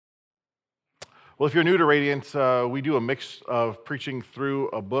Well, if you're new to Radiant, we do a mix of preaching through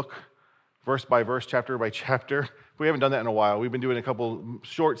a book, verse by verse, chapter by chapter. We haven't done that in a while. We've been doing a couple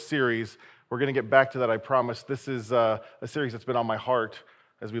short series. We're going to get back to that, I promise. This is a series that's been on my heart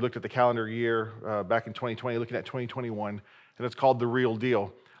as we looked at the calendar year back in 2020, looking at 2021, and it's called The Real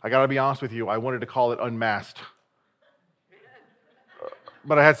Deal. I got to be honest with you, I wanted to call it Unmasked.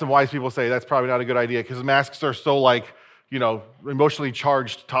 But I had some wise people say that's probably not a good idea because masks are so emotionally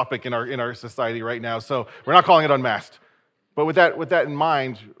charged topic in our society right now. So we're not calling it Unmasked. But with that in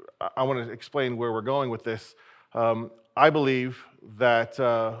mind, I want to explain where we're going with this. I believe that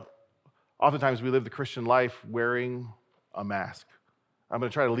oftentimes we live the Christian life wearing a mask. I'm going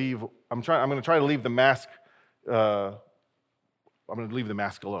to try to leave the mask. I'm going to leave the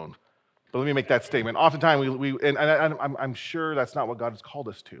mask alone. But let me make that statement. Oftentimes I'm sure that's not what God has called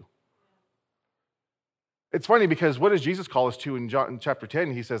us to. It's funny because what does Jesus call us to in chapter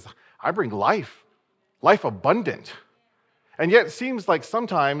 10? He says, I bring life abundant. And yet it seems like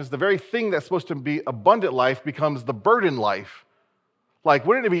sometimes the very thing that's supposed to be abundant life becomes the burden life. Like,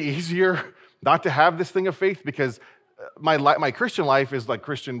 wouldn't it be easier not to have this thing of faith? Because my Christian life is like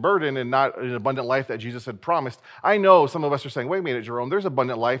Christian burden and not an abundant life that Jesus had promised. I know some of us are saying, wait a minute, Jerome, there's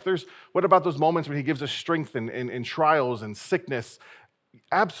abundant life. What about those moments when he gives us strength in trials and sickness?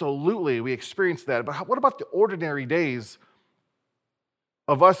 Absolutely, we experience that. But what about the ordinary days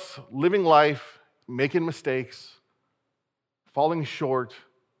of us living life, making mistakes, falling short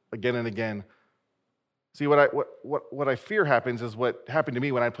again and again? See, what I fear happens is what happened to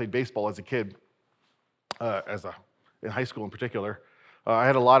me when I played baseball as a kid, in high school in particular. I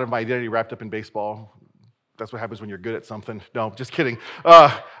had a lot of my identity wrapped up in baseball. That's what happens when you're good at something. No, just kidding.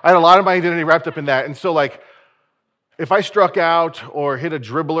 I had a lot of my identity wrapped up in that. And so, if I struck out or hit a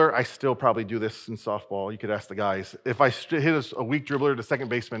dribbler, I still probably do this in softball. You could ask the guys. If I hit a weak dribbler to second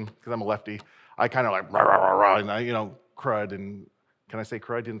baseman, because I'm a lefty, I kind of rah, rah, rah, rah, and I, crud. And can I say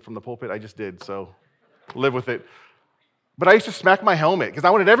crud from the pulpit? I just did, so live with it. But I used to smack my helmet because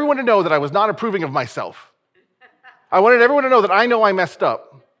I wanted everyone to know that I was not approving of myself. I wanted everyone to know that I know I messed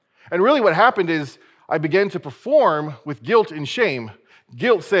up. And really what happened is I began to perform with guilt and shame.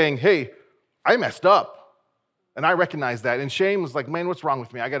 Guilt saying, hey, I messed up. And I recognized that. And shame was like, man, what's wrong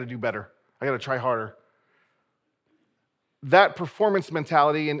with me? I got to do better. I got to try harder. That performance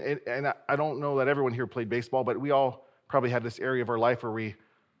mentality, and I don't know that everyone here played baseball, but we all probably have this area of our life where we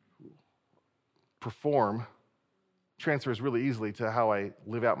perform, transfers really easily to how I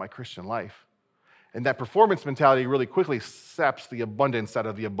live out my Christian life. And that performance mentality really quickly saps the abundance out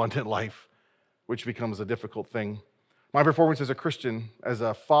of the abundant life, which becomes a difficult thing. My performance as a Christian, as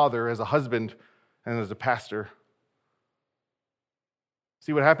a father, as a husband, and as a pastor.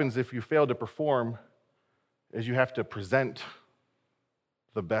 See, what happens if you fail to perform is you have to present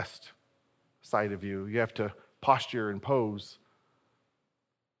the best side of you. You have to posture and pose.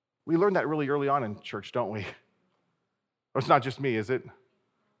 We learn that really early on in church, don't we? It's not just me, is it?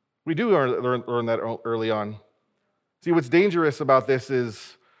 We do learn that early on. See, what's dangerous about this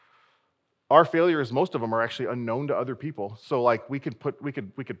is our failures, most of them are actually unknown to other people. So we could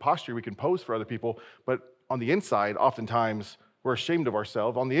posture, we can pose for other people, but on the inside, oftentimes, we're ashamed of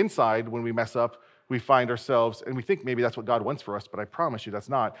ourselves. On the inside, when we mess up, we find ourselves, and we think maybe that's what God wants for us, but I promise you that's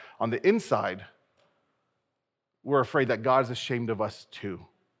not. On the inside, we're afraid that God is ashamed of us too.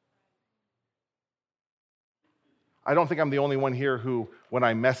 I don't think I'm the only one here who, when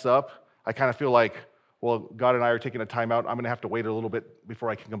I mess up, I kind of feel like, well, God and I are taking a time out. I'm going to have to wait a little bit before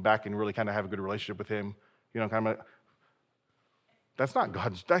I can come back and really kind of have a good relationship with him. That's not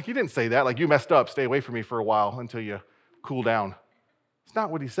God's. He didn't say that. You messed up. Stay away from me for a while until you cool down. It's not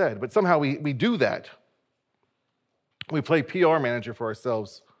what he said. But somehow we do that. We play PR manager for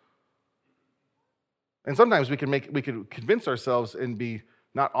ourselves. And sometimes we could convince ourselves and be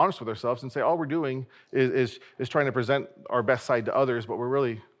not honest with ourselves and say all we're doing is trying to present our best side to others, but we're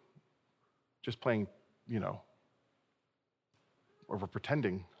really just playing, or we're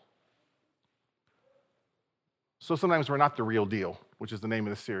pretending. So sometimes we're not the real deal, which is the name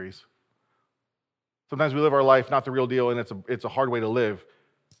of this series. Sometimes we live our life not the real deal, and it's a hard way to live.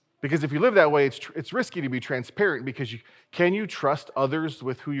 Because if you live that way, it's risky to be transparent because can you trust others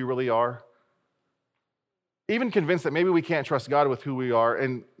with who you really are? Even convinced that maybe we can't trust God with who we are,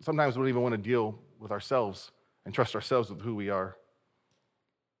 and sometimes we don't even want to deal with ourselves and trust ourselves with who we are.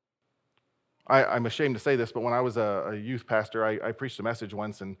 I'm ashamed to say this, but when I was a youth pastor, I preached a message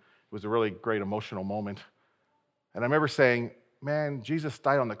once, and it was a really great emotional moment. And I remember saying, man, Jesus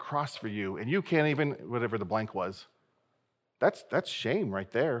died on the cross for you, and you can't even, whatever the blank was. That's shame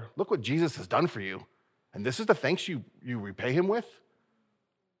right there. Look what Jesus has done for you. And this is the thanks you repay him with?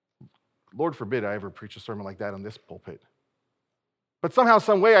 Lord forbid I ever preach a sermon like that on this pulpit. But somehow,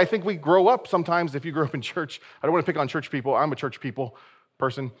 some way, I think we grow up sometimes. If you grew up in church, I don't want to pick on church people. I'm a church people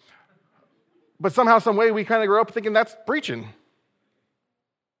person. But somehow, some way, we kind of grow up thinking that's preaching.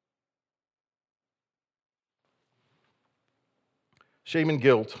 Shame and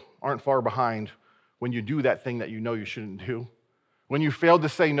guilt aren't far behind when you do that thing that you know you shouldn't do. When you failed to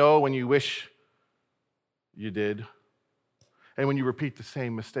say no when you wish you did. And when you repeat the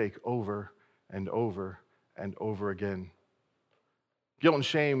same mistake over and over and over again. Guilt and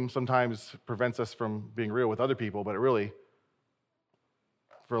shame sometimes prevents us from being real with other people, but it really,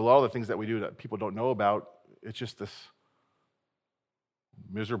 for a lot of the things that we do that people don't know about, it's just this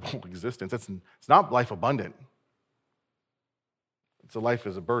miserable existence. It's not life abundant. It's a life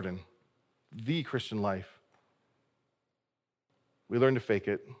as a burden. The Christian life. We learn to fake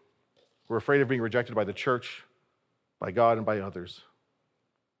it. We're afraid of being rejected by the church, by God, and by others.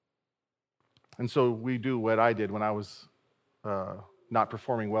 And so we do what I did when I was not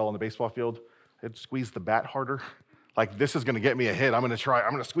performing well on the baseball field. I'd squeeze the bat harder. Like, this is going to get me a hit. I'm going to try.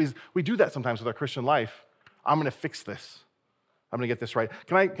 I'm going to squeeze. We do that sometimes with our Christian life. I'm going to fix this. I'm going to get this right.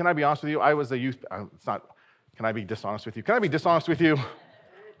 Can I be honest with you? I was a youth. It's not. Can I be dishonest with you? Can I be dishonest with you?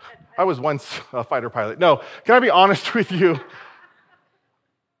 I was once a fighter pilot. No. Can I be honest with you?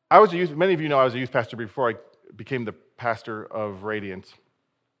 I was a youth. Many of you know I was a youth pastor before I became the pastor of Radiant.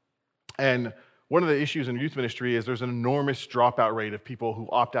 And one of the issues in youth ministry is there's an enormous dropout rate of people who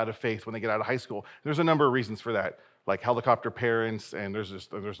opt out of faith when they get out of high school. There's a number of reasons for that, like helicopter parents, and there's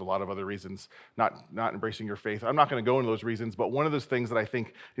a lot of other reasons, not embracing your faith. I'm not going to go into those reasons, but one of those things that I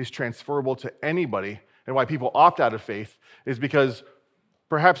think is transferable to anybody and why people opt out of faith is because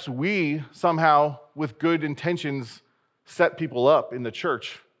perhaps we somehow, with good intentions, set people up in the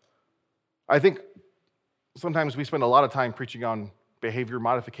church. I think sometimes we spend a lot of time preaching on behavior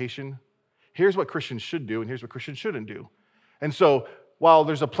modification. Here's what Christians should do, and here's what Christians shouldn't do. And so, while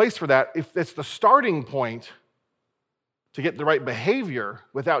there's a place for that, if it's the starting point to get the right behavior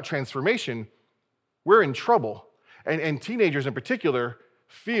without transformation, we're in trouble. And teenagers in particular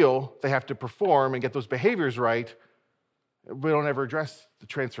feel they have to perform and get those behaviors right. We don't ever address the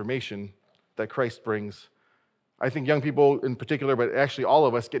transformation that Christ brings. I think young people in particular, but actually all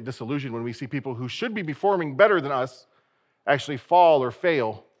of us, get disillusioned when we see people who should be performing better than us actually fall or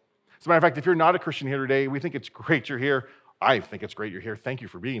fail. As a matter of fact, if you're not a Christian here today, we think it's great you're here. I think it's great you're here. Thank you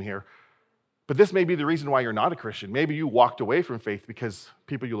for being here. But this may be the reason why you're not a Christian. Maybe you walked away from faith because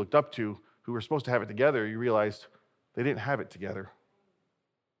people you looked up to who were supposed to have it together, you realized they didn't have it together.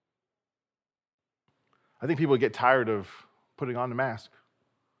 I think people get tired of putting on the mask,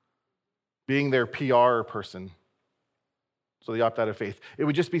 being their PR person, so they opt out of faith. It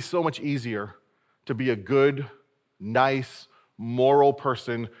would just be so much easier to be a good, nice, moral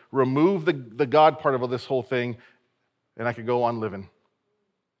person, remove the God part of this whole thing, and I could go on living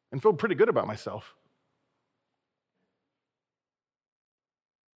and feel pretty good about myself.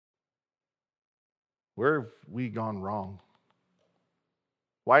 Where have we gone wrong?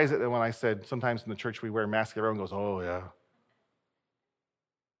 Why is it that when I said sometimes in the church we wear masks, everyone goes, oh yeah.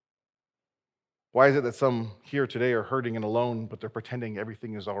 Why is it that some here today are hurting and alone, but they're pretending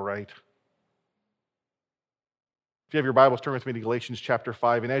everything is all right? If you have your Bibles, turn with me to Galatians chapter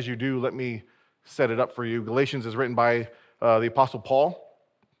 5. And as you do, let me set it up for you. Galatians is written by the Apostle Paul.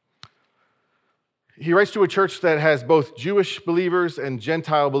 He writes to a church that has both Jewish believers and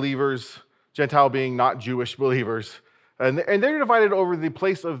Gentile believers, Gentile being not Jewish believers. And they're divided over the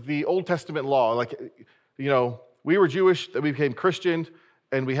place of the Old Testament law. Like, we were Jewish, that we became Christian,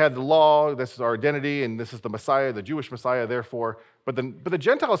 and we had the law, this is our identity, and this is the Messiah, the Jewish Messiah, therefore. But the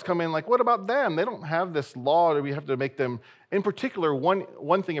Gentiles come in like, what about them? They don't have this law that we have to make them, in particular,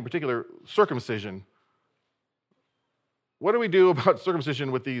 one thing in particular, circumcision. What do we do about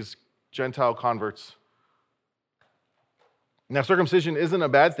circumcision with these Gentile converts? Now, circumcision isn't a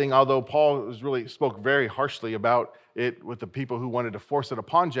bad thing, although Paul really spoke very harshly about it with the people who wanted to force it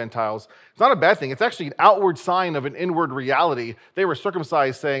upon Gentiles. It's not a bad thing. It's actually an outward sign of an inward reality. They were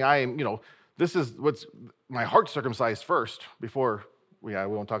circumcised saying, this is what's my heart circumcised first before, we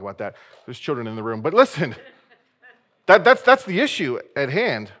won't talk about that. There's children in the room. But listen, that's the issue at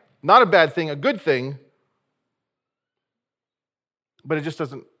hand. Not a bad thing, a good thing, but it just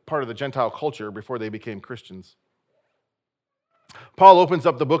isn't part of the Gentile culture before they became Christians. Paul opens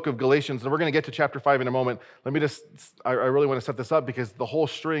up the book of Galatians, and we're going to get to chapter 5 in a moment. I really want to set this up because the whole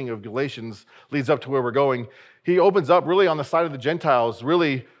string of Galatians leads up to where we're going. He opens up really on the side of the Gentiles,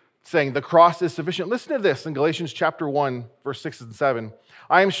 really saying the cross is sufficient. Listen to this in Galatians chapter 1, verse 6 and 7.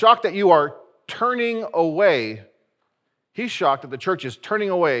 I am shocked that you are turning away. He's shocked that the church is turning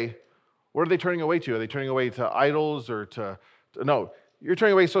away What are they turning away to? Are they turning away to idols or no, you're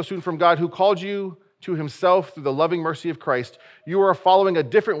turning away so soon from God who called you to himself through the loving mercy of Christ. You are following a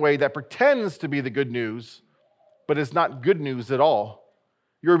different way that pretends to be the good news, but is not good news at all.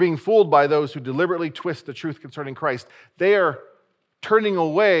 You're being fooled by those who deliberately twist the truth concerning Christ. They are turning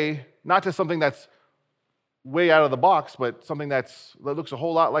away, not to something that's way out of the box, but something that looks a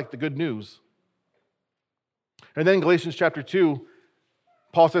whole lot like the good news. And then in Galatians chapter 2,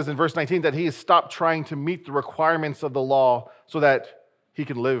 Paul says in verse 19 that he has stopped trying to meet the requirements of the law so that he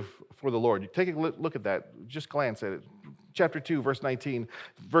can live for the Lord. You take a look at that. Just glance at it. Chapter 2, verse 19.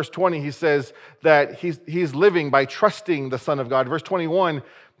 Verse 20, he says that he's living by trusting the Son of God. Verse 21,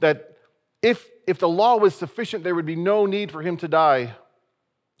 that if the law was sufficient, there would be no need for him to die,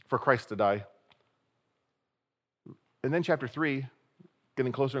 for Christ to die. And then chapter 3,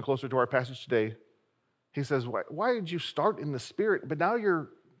 getting closer and closer to our passage today, he says, why did you start in the Spirit, but now you're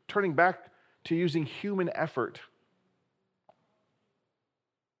turning back to using human effort?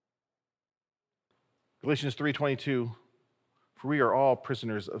 Galatians 3:22, for we are all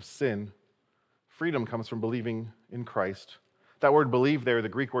prisoners of sin. Freedom comes from believing in Christ. That word believe there, the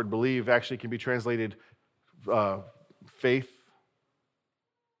Greek word believe, actually can be translated faith,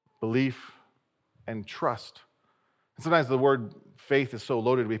 belief, and trust. And sometimes the word faith is so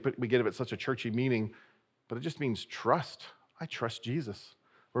loaded, we give it such a churchy meaning, but it just means trust. I trust Jesus.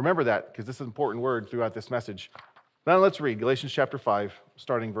 Remember that, because this is an important word throughout this message. Now let's read Galatians chapter 5,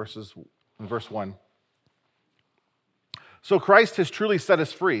 starting verse 1. So Christ has truly set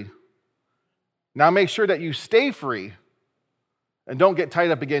us free. Now make sure that you stay free and don't get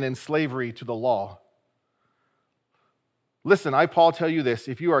tied up again in slavery to the law. Listen, I, Paul, tell you this.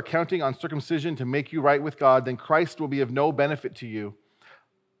 If you are counting on circumcision to make you right with God, then Christ will be of no benefit to you.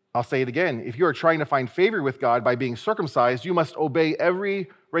 I'll say it again. If you are trying to find favor with God by being circumcised, you must obey every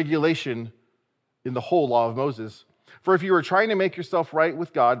regulation in the whole law of Moses. For if you are trying to make yourself right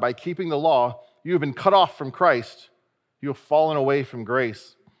with God by keeping the law, you have been cut off from Christ. You have fallen away from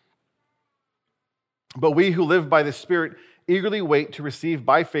grace. But we who live by the Spirit eagerly wait to receive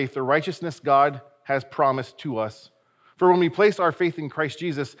by faith the righteousness God has promised to us. For when we place our faith in Christ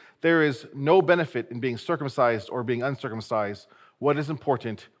Jesus, there is no benefit in being circumcised or being uncircumcised. What is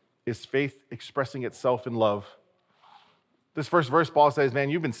important is faith expressing itself in love. This first verse, Paul says,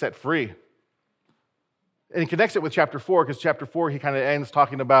 man, you've been set free. And he connects it with chapter 4, because chapter 4, he kind of ends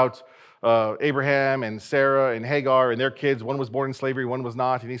talking about Abraham and Sarah and Hagar and their kids. One was born in slavery, one was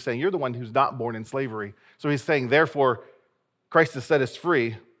not. And he's saying, you're the one who's not born in slavery. So he's saying, therefore, Christ has set us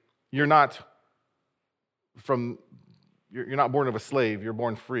free. You're not born of a slave. You're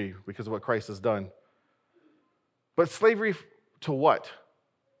born free because of what Christ has done. But slavery to what?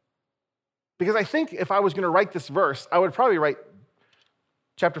 Because I think if I was going to write this verse, I would probably write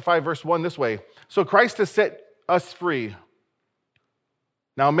chapter 5, verse 1 this way. So Christ has set us free.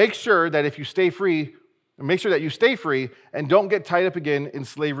 Now make sure that you stay free and don't get tied up again in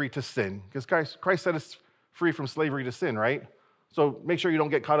slavery to sin. Because Christ set us free from slavery to sin, right? So make sure you don't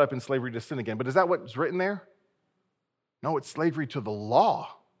get caught up in slavery to sin again. But is that what's written there? No, it's slavery to the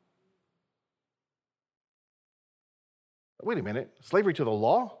law. Wait a minute, slavery to the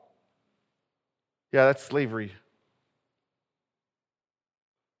law? Yeah, that's slavery.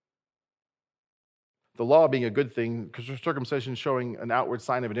 The law being a good thing, because circumcision showing an outward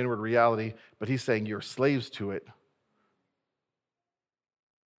sign of an inward reality, but he's saying you're slaves to it.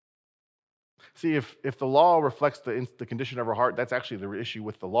 See, if the law reflects the condition of our heart, that's actually the issue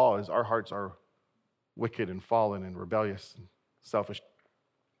with the law, is our hearts are wicked and fallen and rebellious and selfish.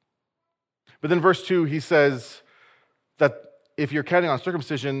 But then verse 2, he says that if you're counting on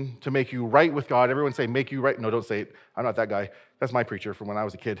circumcision to make you right with God, everyone say, make you right. No, don't say it. I'm not that guy. That's my preacher from when I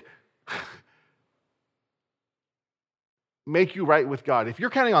was a kid. Make you right with God. If you're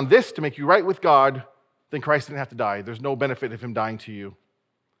counting on this to make you right with God, then Christ didn't have to die. There's no benefit of him dying to you.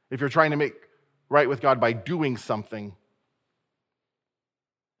 If you're trying to make right with God by doing something.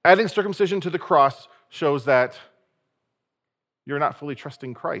 Adding circumcision to the cross shows that you're not fully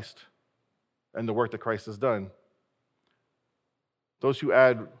trusting Christ and the work that Christ has done. Those who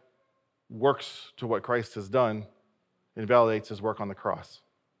add works to what Christ has done invalidates his work on the cross.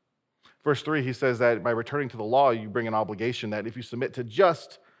 Verse 3, he says that by returning to the law, you bring an obligation that if you submit to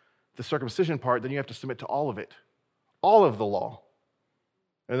just the circumcision part, then you have to submit to all of it, all of the law.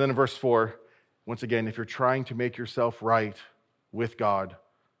 And then in verse 4, once again, if you're trying to make yourself right with God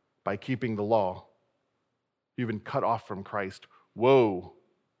by keeping the law, you've been cut off from Christ. Whoa.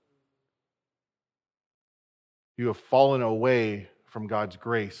 You have fallen away from God's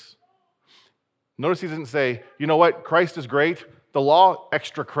grace. Notice he didn't say, you know what, Christ is great, the law,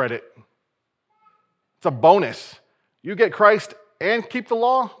 extra credit. It's a bonus. You get Christ and keep the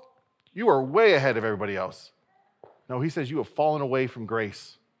law, you are way ahead of everybody else. No, he says you have fallen away from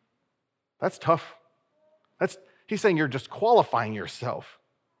grace. That's tough. He's saying you're disqualifying yourself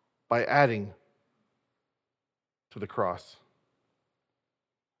by adding to the cross.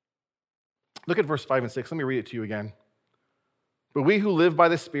 Look at verse 5 and 6. Let me read it to you again. But we who live by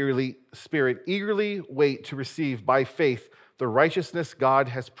the Spirit eagerly wait to receive by faith the righteousness God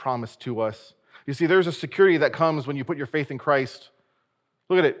has promised to us. You see, there's a security that comes when you put your faith in Christ.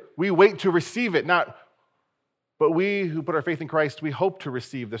 Look at it. We wait to receive it, but we who put our faith in Christ, we hope to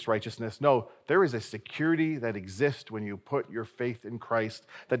receive this righteousness. No, there is a security that exists when you put your faith in Christ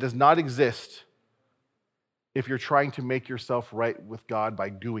that does not exist if you're trying to make yourself right with God by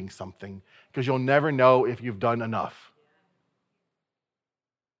doing something, because you'll never know if you've done enough.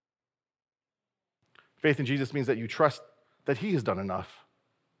 Faith in Jesus means that you trust that he has done enough.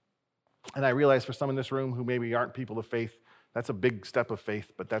 And I realize for some in this room who maybe aren't people of faith, that's a big step of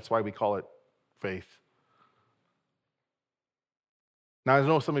faith, but that's why we call it faith. Now, I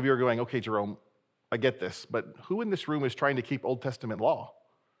know some of you are going, okay, Jerome, I get this, but who in this room is trying to keep Old Testament law?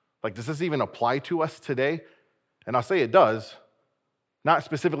 Like, does this even apply to us today? And I'll say it does, not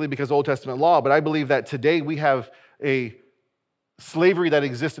specifically because of Old Testament law, but I believe that today we have a slavery that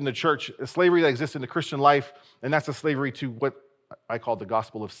exists in the church, a slavery that exists in the Christian life, and that's a slavery to what I call the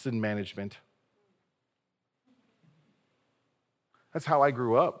gospel of sin management. That's how I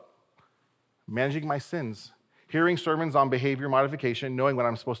grew up, managing my sins, hearing sermons on behavior modification, knowing what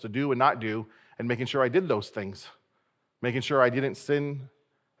I'm supposed to do and not do, and making sure I did those things, making sure I didn't sin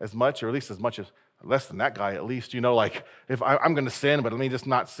as much, or at least as much as, less than that guy at least, like if I'm going to sin, but let me just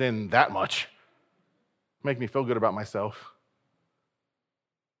not sin that much. Make me feel good about myself.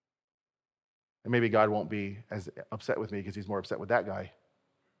 And maybe God won't be as upset with me because he's more upset with that guy.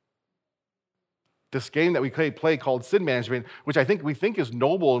 This game that we play called sin management, which we think is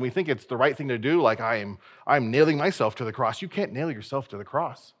noble and we think it's the right thing to do, like I'm nailing myself to the cross. You can't nail yourself to the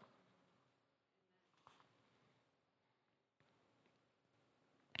cross.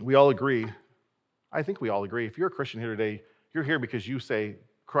 We all agree. I think we all agree. If you're a Christian here today, you're here because you say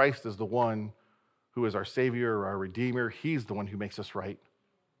Christ is the one who is our Savior, our Redeemer. He's the one who makes us right.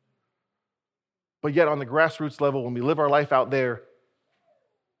 But yet on the grassroots level, when we live our life out there,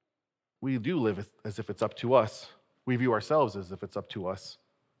 we do live as if it's up to us. We view ourselves as if it's up to us.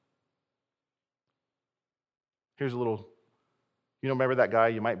 Here's a little, remember that guy?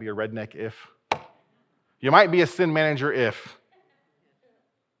 You might be a redneck if. You might be a sin manager if.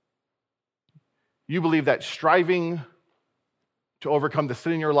 You believe that striving to overcome the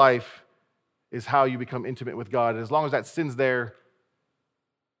sin in your life is how you become intimate with God. As long as that sin's there,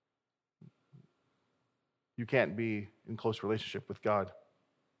 you can't be in close relationship with God.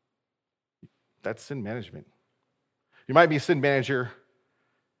 That's sin management. You might be a sin manager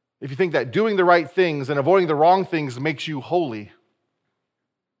if you think that doing the right things and avoiding the wrong things makes you holy.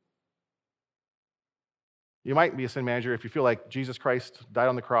 You might be a sin manager if you feel like Jesus Christ died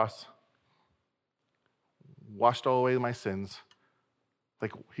on the cross, washed all away my sins,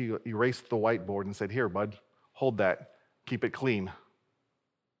 like he erased the whiteboard and said, here, bud, hold that, keep it clean.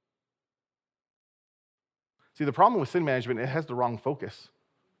 See, the problem with sin management, it has the wrong focus.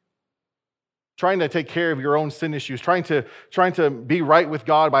 Trying to take care of your own sin issues, trying to be right with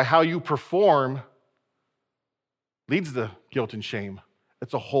God by how you perform leads to guilt and shame.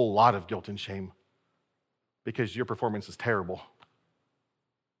 It's a whole lot of guilt and shame because your performance is terrible.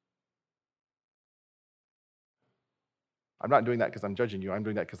 I'm not doing that because I'm judging you. I'm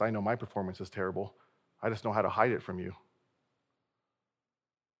doing that because I know my performance is terrible. I just know how to hide it from you.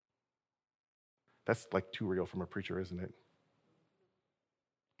 That's like too real from a preacher, isn't it?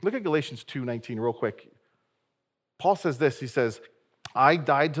 Look at Galatians 2:19 real quick. Paul says this. He says, I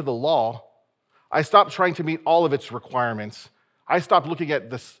died to the law. I stopped trying to meet all of its requirements. I stopped looking at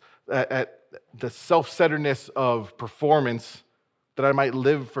the self-centeredness of performance that I might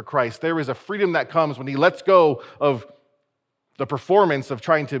live for Christ. There is a freedom that comes when he lets go of the performance of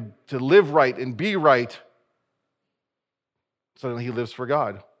trying to live right and be right. Suddenly he lives for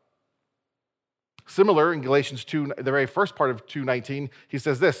God. Similar in Galatians 2, the very first part of 2:19, he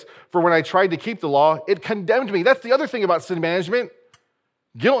says this, for when I tried to keep the law, it condemned me. That's the other thing about sin management.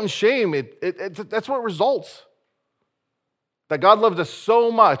 Guilt and shame, that's what results. That God loved us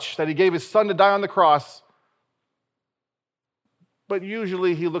so much that he gave his son to die on the cross, but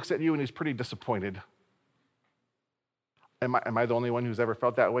usually he looks at you and he's pretty disappointed. Am I the only one who's ever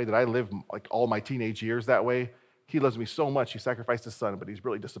felt that way? Did I live like all my teenage years that way? He loves me so much, he sacrificed his son, but he's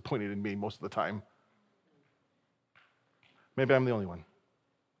really disappointed in me most of the time. Maybe I'm the only one.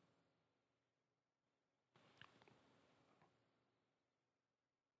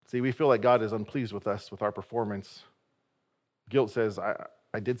 See, we feel like God is unpleased with us, with our performance. Guilt says,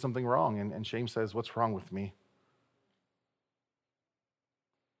 I did something wrong, and shame says, what's wrong with me?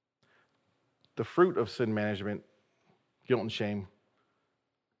 The fruit of sin management, guilt and shame.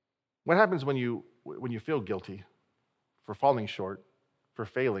 What happens when you feel guilty for falling short, for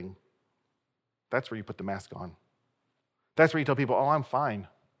failing? That's where you put the mask on. That's where you tell people, oh, I'm fine.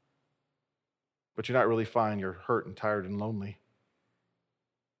 But you're not really fine. You're hurt and tired and lonely.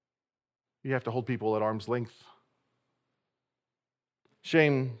 You have to hold people at arm's length.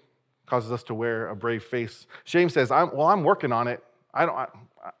 Shame causes us to wear a brave face. Shame says, I'm working on it.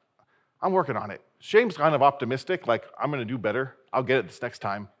 I'm working on it. Shame's kind of optimistic, like, I'm going to do better. I'll get it this next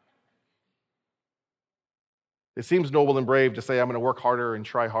time. It seems noble and brave to say, I'm going to work harder and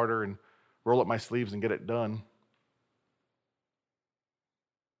try harder and roll up my sleeves and get it done.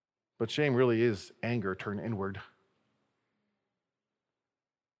 But shame really is anger turned inward.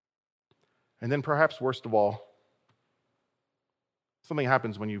 And then perhaps worst of all, something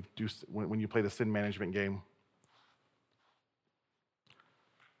happens when you play the sin management game.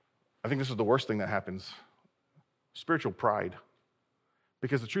 I think this is the worst thing that happens. Spiritual pride.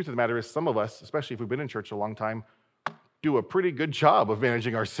 Because the truth of the matter is, some of us, especially if we've been in church a long time, do a pretty good job of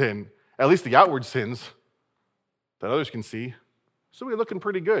managing our sin, at least the outward sins that others can see. So we're looking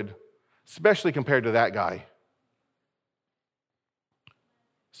pretty good, especially compared to that guy.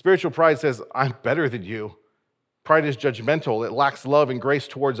 Spiritual pride says, I'm better than you. Pride is judgmental. It lacks love and grace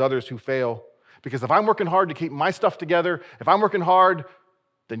towards others who fail. Because if I'm working hard to keep my stuff together, if I'm working hard,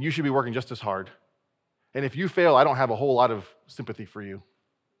 then you should be working just as hard. And if you fail, I don't have a whole lot of sympathy for you.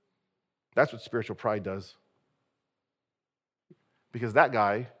 That's what spiritual pride does. Because that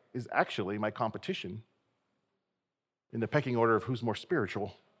guy is actually my competition in the pecking order of who's more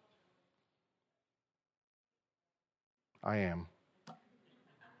spiritual. I am.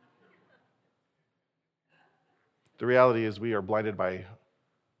 The reality is we are blinded by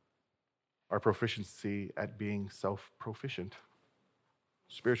our proficiency at being self-proficient.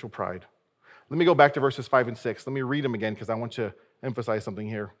 Spiritual pride. Let me go back to verses 5 and 6. Let me read them again because I want to emphasize something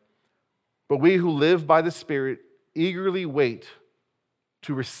here. But we who live by the Spirit eagerly wait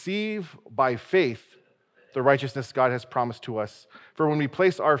to receive by faith the righteousness God has promised to us. For when we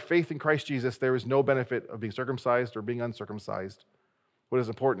place our faith in Christ Jesus, there is no benefit of being circumcised or being uncircumcised. What is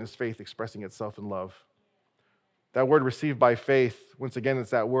important is faith expressing itself in love. That word received by faith, once again,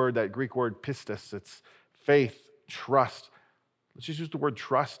 it's that word, that Greek word pistis. It's faith, trust. Let's just use the word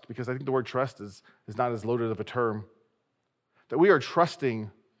trust because I think the word trust is not as loaded of a term. That we are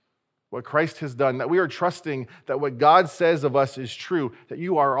trusting what Christ has done, that we are trusting that what God says of us is true, that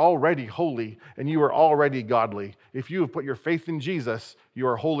you are already holy and you are already godly. If you have put your faith in Jesus, you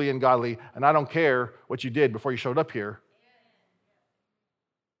are holy and godly, and I don't care what you did before you showed up here.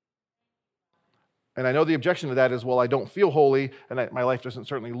 And I know the objection to that is, well, I don't feel holy, and my life doesn't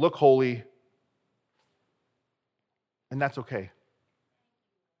certainly look holy. And that's okay.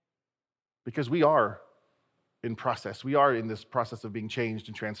 Because we are in process. We are in this process of being changed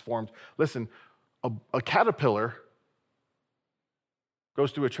and transformed. Listen, a caterpillar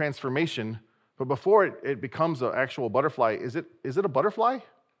goes through a transformation, but before it becomes an actual butterfly, is it a butterfly?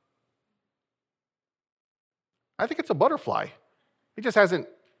 I think it's a butterfly. It just hasn't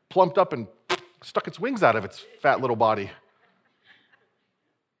plumped up and stuck its wings out of its fat little body.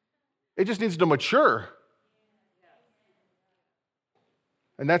 It just needs to mature.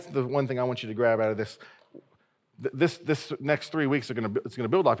 And that's the one thing I want you to grab out of this. This next 3 weeks it's going to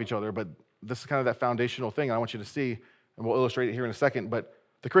build off each other, but this is kind of that foundational thing I want you to see, and we'll illustrate it here in a second. But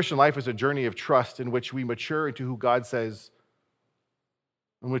the Christian life is a journey of trust in which we mature into who God says,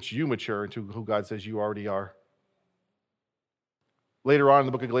 in which you mature into who God says you already are. Later on in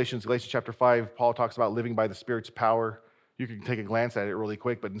the book of Galatians chapter 5, Paul talks about living by the Spirit's power. You can take a glance at it really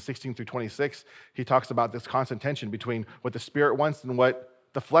quick, but in 16 through 26, he talks about this constant tension between what the Spirit wants and what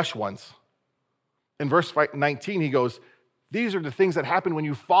the flesh wants. In verse 19, he goes, these are the things that happen when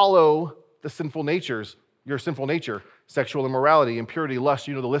you follow the sinful natures, your sinful nature, sexual immorality, impurity, lust,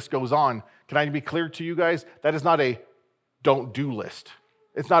 the list goes on. Can I be clear to you guys? That is not a don't do list.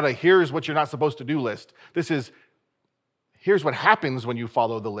 It's not a here's what you're not supposed to do list. This is here's what happens when you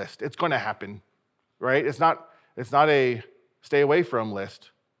follow the list. It's going to happen, right? It's not a stay away from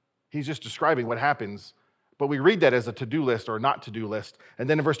list. He's just describing what happens. But we read that as a to-do list or not to-do list. And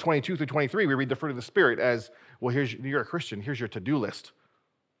then in verse 22 through 23, we read the fruit of the Spirit as, well, you're a Christian, here's your to-do list.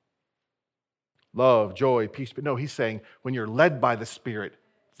 Love, joy, peace. But no, he's saying when you're led by the Spirit,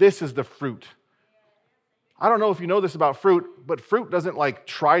 this is the fruit. I don't know if you know this about fruit, but fruit doesn't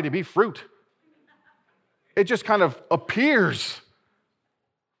try to be fruit. It just kind of appears.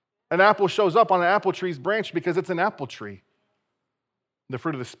 An apple shows up on an apple tree's branch because it's an apple tree. The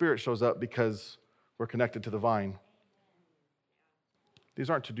fruit of the Spirit shows up because we're connected to the vine. These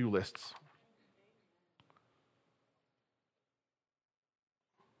aren't to-do lists.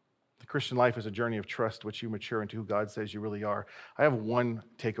 The Christian life is a journey of trust, which you mature into who God says you really are. I have one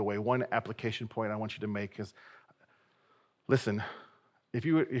takeaway, one application point I want you to make is, listen, if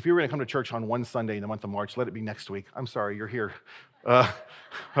you were going to come to church on one Sunday in the month of March, let it be next week. I'm sorry, you're here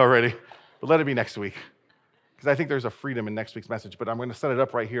already, but let it be next week. Because I think there's a freedom in next week's message, but I'm going to set it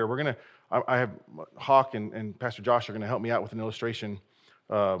up right here. I have Hawk and Pastor Josh are going to help me out with an illustration.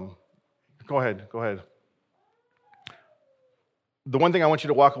 Go ahead. The one thing I want you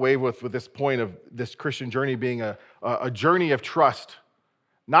to walk away with this point of this Christian journey being a journey of trust,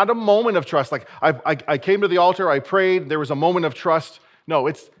 not a moment of trust. Like I came to the altar, I prayed, there was a moment of trust. No,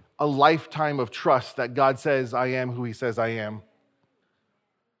 it's a lifetime of trust that God says I am who he says I am.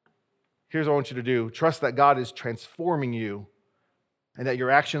 Here's what I want you to do. Trust that God is transforming you and that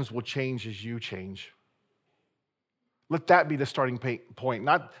your actions will change as you change. Let that be the starting point,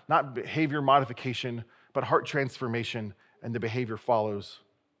 not behavior modification, but heart transformation, and the behavior follows.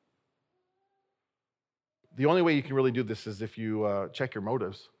 The only way you can really do this is if you check your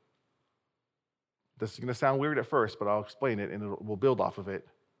motives. This is going to sound weird at first, but I'll explain it and we'll build off of it.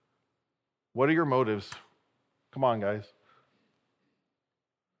 What are your motives? Come on, guys.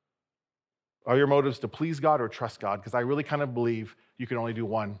 Are your motives to please God or trust God? Because I really kind of believe you can only do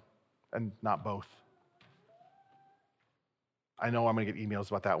one and not both. I know I'm going to get emails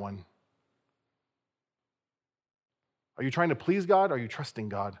about that one. Are you trying to please God or are you trusting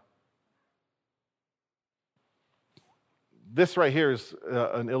God? This right here is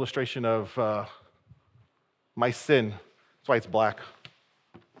an illustration of my sin. That's why it's black.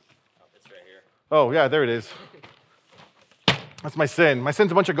 Oh, it's right here. Oh, yeah, there it is. That's my sin. My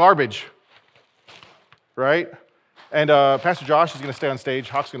sin's a bunch of garbage. Right? And Pastor Josh is going to stay on stage.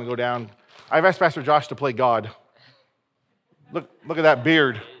 Hawk's going to go down. I've asked Pastor Josh to play God. Look at that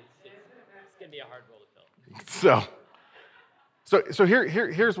beard. It's going to be a hard role to fill. So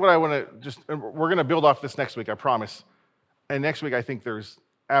here's what I want to just, we're going to build off this next week, I promise. And next week, I think there's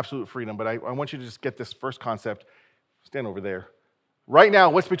absolute freedom, but I want you to just get this first concept. Stand over there. Right now,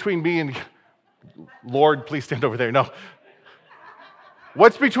 what's between me and, Lord, please stand over there. No.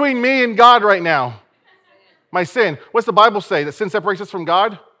 What's between me and God right now? My sin. What's the Bible say? That sin separates us from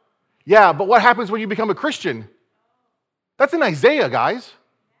God? Yeah, but what happens when you become a Christian? That's in Isaiah, guys.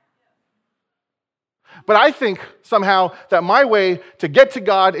 But I think somehow that my way to get to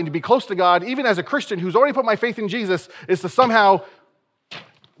God and to be close to God, even as a Christian who's already put my faith in Jesus, is to somehow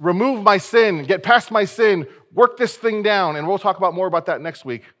remove my sin, get past my sin, work this thing down, and we'll talk about more about that next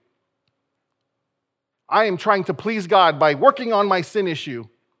week. I am trying to please God by working on my sin issue.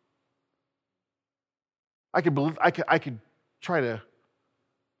 I could try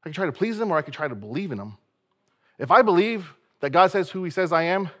to please him, or I could try to believe in him. If I believe that God says who he says I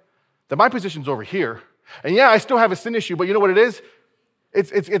am, then my position's over here. And yeah, I still have a sin issue, but you know what it is?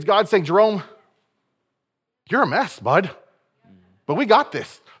 It's God saying, Jerome, you're a mess, bud. But we got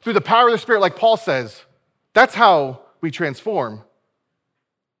this. Through the power of the Spirit, like Paul says, that's how we transform.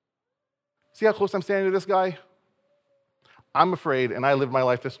 See how close I'm standing to this guy? I'm afraid, and I live my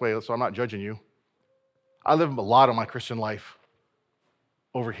life this way, so I'm not judging you. I live a lot of my Christian life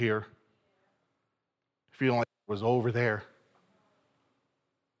over here, feeling like it was over there.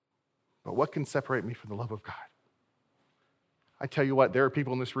 But what can separate me from the love of God? I tell you what, there are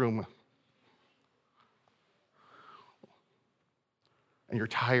people in this room, and you're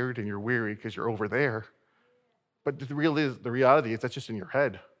tired and you're weary because you're over there. But the reality is that's just in your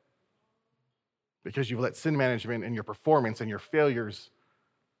head. Because you've let sin management and your performance and your failures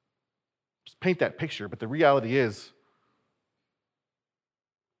just paint that picture. But the reality is,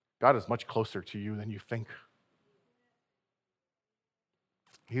 God is much closer to you than you think.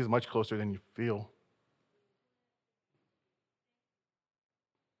 He's much closer than you feel.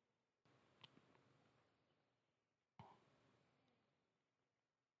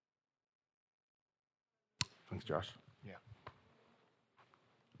 Thanks, Josh. Yeah.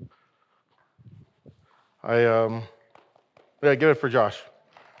 Give it for Josh.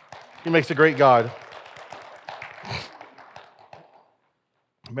 He makes a great God.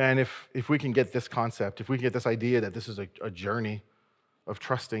 Man, if we can get this concept, if we can get this idea that this is a journey of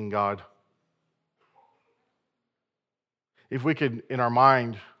trusting God, if we could, in our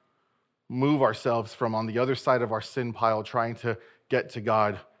mind, move ourselves from on the other side of our sin pile, trying to get to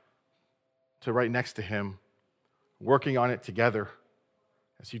God, to right next to him, working on it together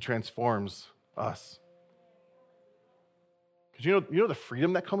as he transforms us. Because you know the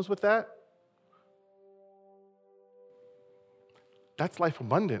freedom that comes with that? That's life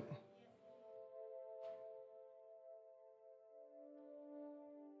abundant.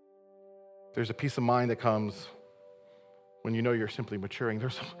 There's a peace of mind that comes when you know you're simply maturing.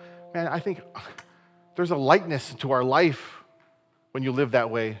 I think there's a lightness to our life when you live that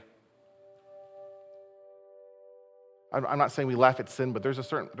way. I'm not saying we laugh at sin, but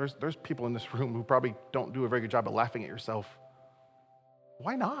there's people in this room who probably don't do a very good job at laughing at yourself.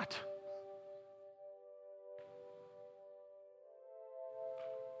 Why not?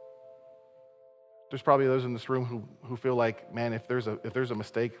 There's probably those in this room who feel like, man, if there's a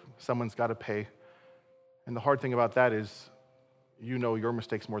mistake, someone's got to pay. And the hard thing about that is you know your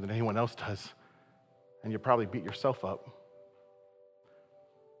mistakes more than anyone else does, and you probably beat yourself up.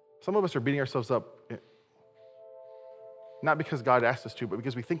 Some of us are beating ourselves up, not because God asked us to, but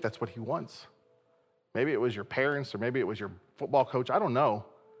because we think that's what he wants. Maybe it was your parents, or maybe it was your football coach. I don't know.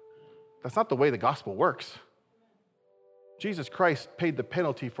 That's not the way the gospel works. Jesus Christ paid the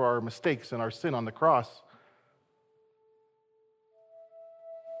penalty for our mistakes and our sin on the cross.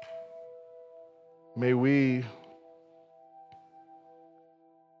 May we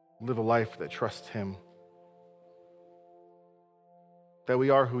live a life that trusts him. That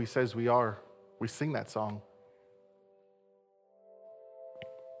we are who he says we are. We sing that song.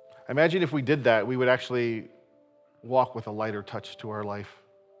 Imagine if we did that, we would actually walk with a lighter touch to our life.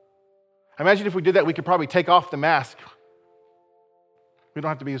 Imagine if we did that, we could probably take off the mask. We don't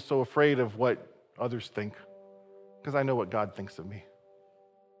have to be so afraid of what others think, because I know what God thinks of me.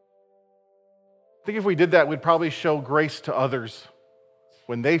 I think if we did that, we'd probably show grace to others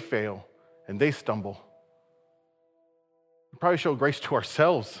when they fail and they stumble. We'd probably show grace to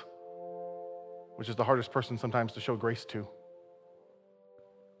ourselves, which is the hardest person sometimes to show grace to.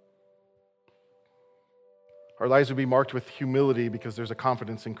 Our lives would be marked with humility because there's a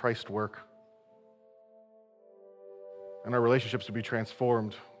confidence in Christ's work. And our relationships would be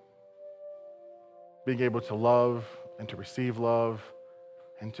transformed. Being able to love and to receive love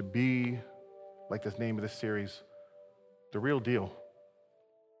and to be, like the name of this series, the real deal.